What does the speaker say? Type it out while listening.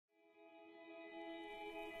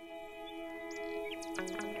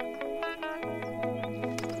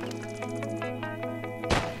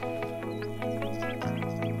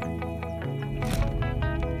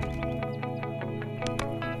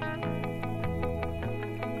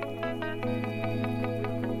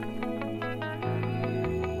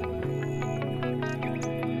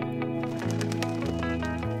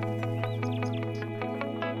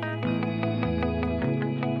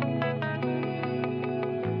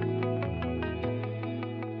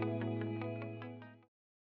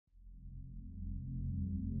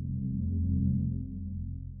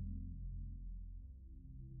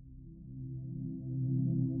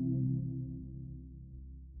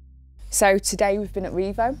So today we've been at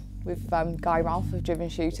Rievaulx with Guy Ralph of Driven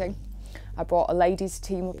Shooting. I brought a ladies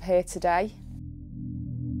team up here today.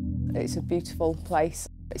 It's a beautiful place.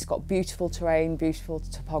 It's got beautiful terrain, beautiful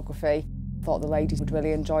topography. I thought the ladies would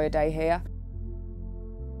really enjoy a day here.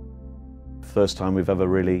 First time we've ever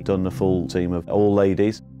really done a full team of all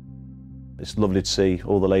ladies. It's lovely to see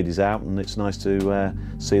all the ladies out, and it's nice to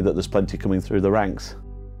see that there's plenty coming through the ranks.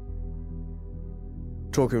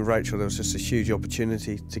 Talking with Rachel, there was just a huge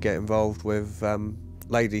opportunity to get involved with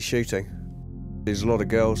ladies shooting. There's a lot of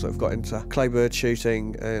girls that have got into clay bird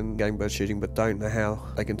shooting and game bird shooting but don't know how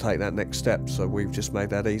they can take that next step, so we've just made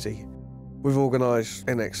that easy. We've organised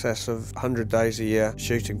in excess of 100 days a year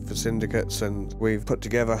shooting for syndicates, and we've put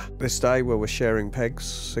together this day where we're sharing pegs,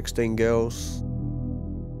 16 girls.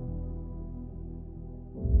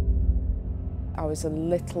 I was a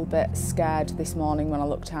little bit scared this morning when I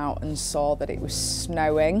looked out and saw that it was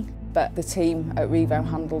snowing, but the team at Rievaulx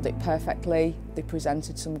handled it perfectly. They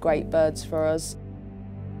presented some great birds for us.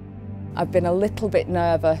 I've been a little bit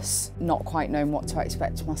nervous, not quite knowing what to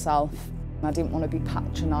expect myself. I didn't want to be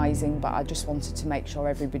patronising, but I just wanted to make sure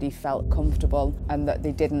everybody felt comfortable and that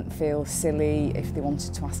they didn't feel silly if they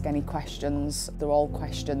wanted to ask any questions. They're all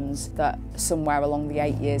questions that somewhere along the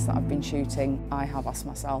 8 years that I've been shooting, I have asked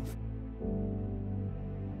myself.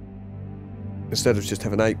 Instead of just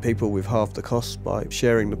having 8 people, we've halved the cost by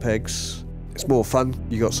sharing the pegs. It's more fun,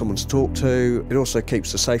 you got someone to talk to. It also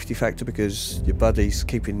keeps the safety factor because your buddy's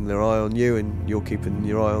keeping their eye on you and you're keeping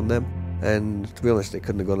your eye on them. And to be honest, it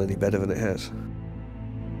couldn't have gone any better than it has.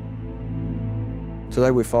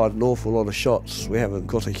 Today we fired an awful lot of shots. We haven't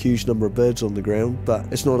got a huge number of birds on the ground, but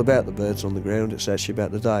it's not about the birds on the ground, it's actually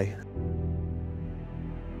about the day.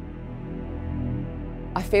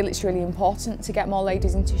 I feel it's really important to get more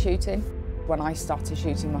ladies into shooting. When I started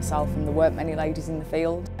shooting myself and there weren't many ladies in the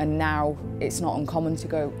field, and now it's not uncommon to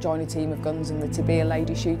go join a team of guns and there to be a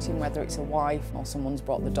lady shooting, whether it's a wife or someone's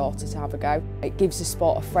brought the daughter to have a go. It gives the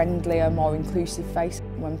sport a friendlier, more inclusive face.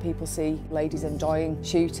 When people see ladies enjoying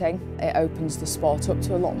shooting, it opens the sport up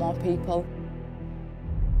to a lot more people.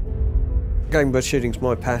 Game bird shooting's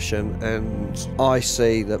my passion, and I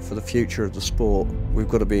see that for the future of the sport we've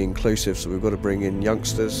got to be inclusive, so we've got to bring in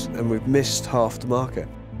youngsters, and we've missed half the market.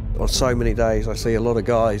 On so many days I see a lot of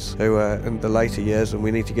guys who are in the later years, and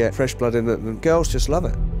we need to get fresh blood in it, and girls just love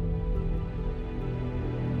it.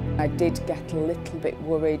 I did get a little bit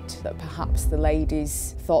worried that perhaps the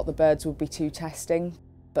ladies thought the birds would be too testing,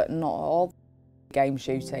 but not all. Game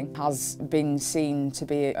shooting has been seen to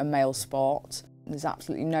be a male sport. There's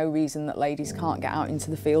absolutely no reason that ladies can't get out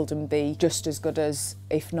into the field and be just as good as,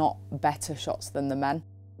 if not better shots than the men.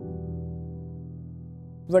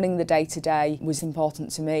 Running the day-to-day was important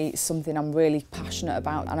to me. It's something I'm really passionate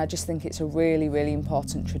about, and I just think it's a really, really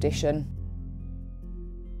important tradition.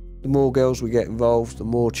 The more girls we get involved, the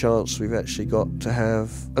more chance we've actually got to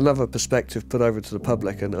have another perspective put over to the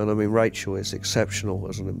public, and I mean Rachel is exceptional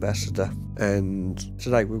as an ambassador, and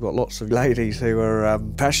today we've got lots of ladies who are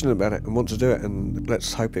passionate about it and want to do it, and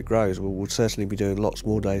let's hope it grows. We'll certainly be doing lots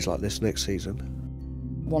more days like this next season.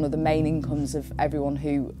 One of the main incomes of everyone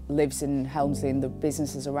who lives in Helmsley and the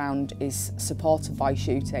businesses around is supported by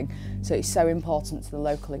shooting. So it's so important to the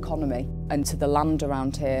local economy and to the land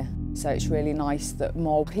around here. So it's really nice that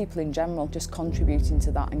more people in general just contributing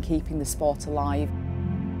to that and keeping the sport alive.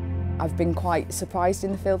 I've been quite surprised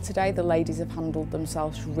in the field today. The ladies have handled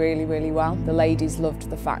themselves really, really well. The ladies loved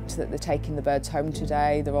the fact that they're taking the birds home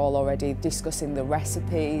today. They're all already discussing the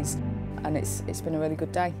recipes, and it's been a really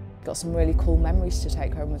good day. Got some really cool memories to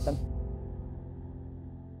take home with them.